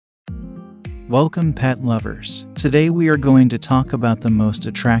Welcome pet lovers. Today we are going to talk about the most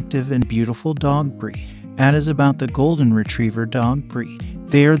attractive and beautiful dog breed. That is about the Golden Retriever dog breed.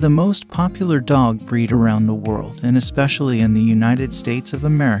 They are the most popular dog breed around the world and especially in the United States of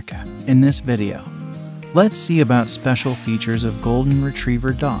America. In this video, let's see about special features of Golden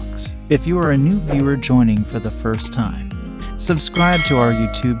Retriever dogs. If you are a new viewer joining for the first time, subscribe to our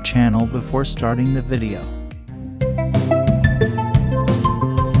YouTube channel before starting the video.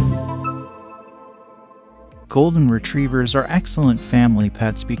 Golden Retrievers are excellent family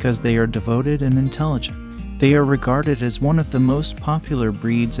pets because they are devoted and intelligent. They are regarded as one of the most popular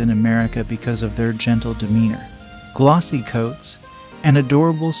breeds in America because of their gentle demeanor, glossy coats, and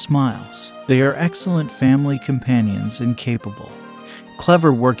adorable smiles. They are excellent family companions and capable,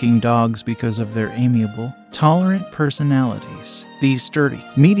 clever working dogs because of their amiable, tolerant personalities. These sturdy,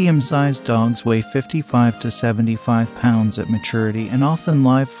 medium-sized dogs weigh 55 to 75 pounds at maturity and often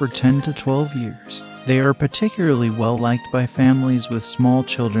live for 10 to 12 years. They are particularly well-liked by families with small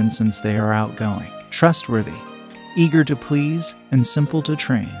children since they are outgoing, trustworthy, eager to please, and simple to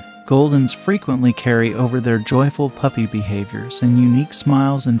train. Goldens frequently carry over their joyful puppy behaviors and unique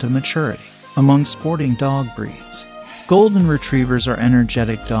smiles into maturity. Among sporting dog breeds, Golden Retrievers are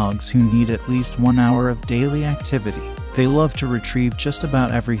energetic dogs who need at least 1 hour of daily activity. They love to retrieve just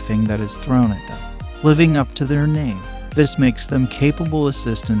about everything that is thrown at them, living up to their name. This makes them capable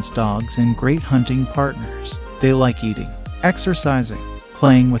assistance dogs and great hunting partners. They like eating, exercising,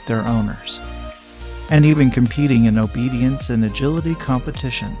 playing with their owners, and even competing in obedience and agility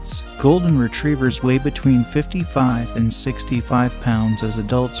competitions. Golden Retrievers weigh between 55 and 65 pounds as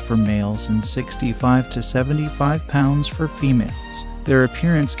adults for males and 65 to 75 pounds for females. Their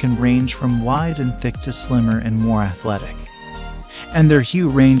appearance can range from wide and thick to slimmer and more athletic, and their hue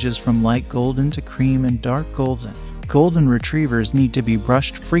ranges from light golden to cream and dark golden. Golden Retrievers need to be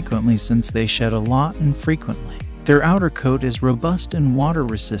brushed frequently since they shed a lot and frequently. Their outer coat is robust and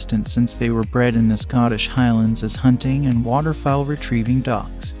water-resistant since they were bred in the Scottish Highlands as hunting and waterfowl retrieving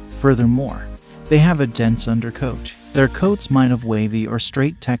dogs. Furthermore, they have a dense undercoat. Their coats might have wavy or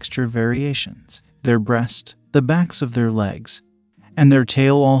straight texture variations. Their breast, the backs of their legs, and their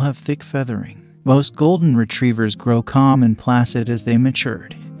tail all have thick feathering. Most Golden Retrievers grow calm and placid as they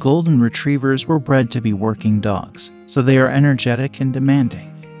matured. Golden Retrievers were bred to be working dogs, so they are energetic and demanding.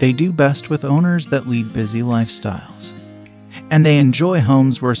 They do best with owners that lead busy lifestyles, and they enjoy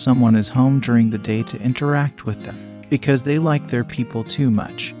homes where someone is home during the day to interact with them, because they like their people too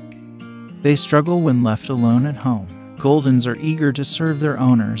much. They struggle when left alone at home. Goldens are eager to serve their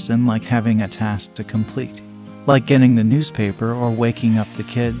owners and like having a task to complete, like getting the newspaper or waking up the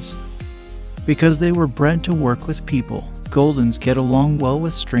kids. Because they were bred to work with people, Goldens get along well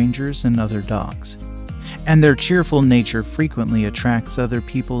with strangers and other dogs, and their cheerful nature frequently attracts other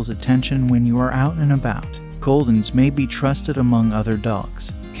people's attention when you are out and about. Goldens may be trusted among other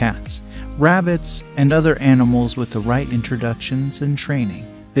dogs, cats, rabbits, and other animals with the right introductions and training.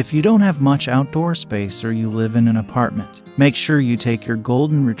 If you don't have much outdoor space or you live in an apartment, make sure you take your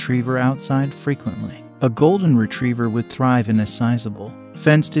Golden Retriever outside frequently. A Golden Retriever would thrive in a sizable,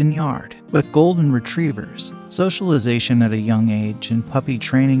 fenced-in yard. With Golden Retrievers, socialization at a young age and puppy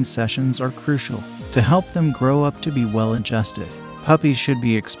training sessions are crucial to help them grow up to be well-adjusted. Puppies should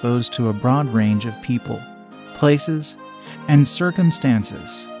be exposed to a broad range of people, places, and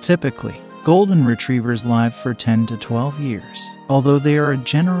circumstances. Typically, Golden Retrievers live for 10 to 12 years. Although they are a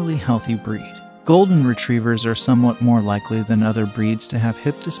generally healthy breed, Golden Retrievers are somewhat more likely than other breeds to have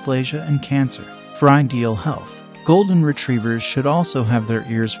hip dysplasia and cancer. For ideal health, Golden Retrievers should also have their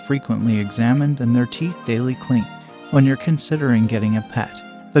ears frequently examined and their teeth daily cleaned. When you're considering getting a pet,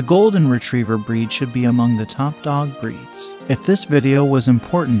 the Golden Retriever breed should be among the top dog breeds. If this video was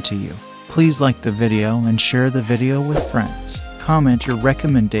important to you, please like the video and share the video with friends. Comment your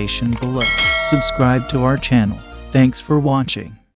recommendation below. Subscribe to our channel. Thanks for watching.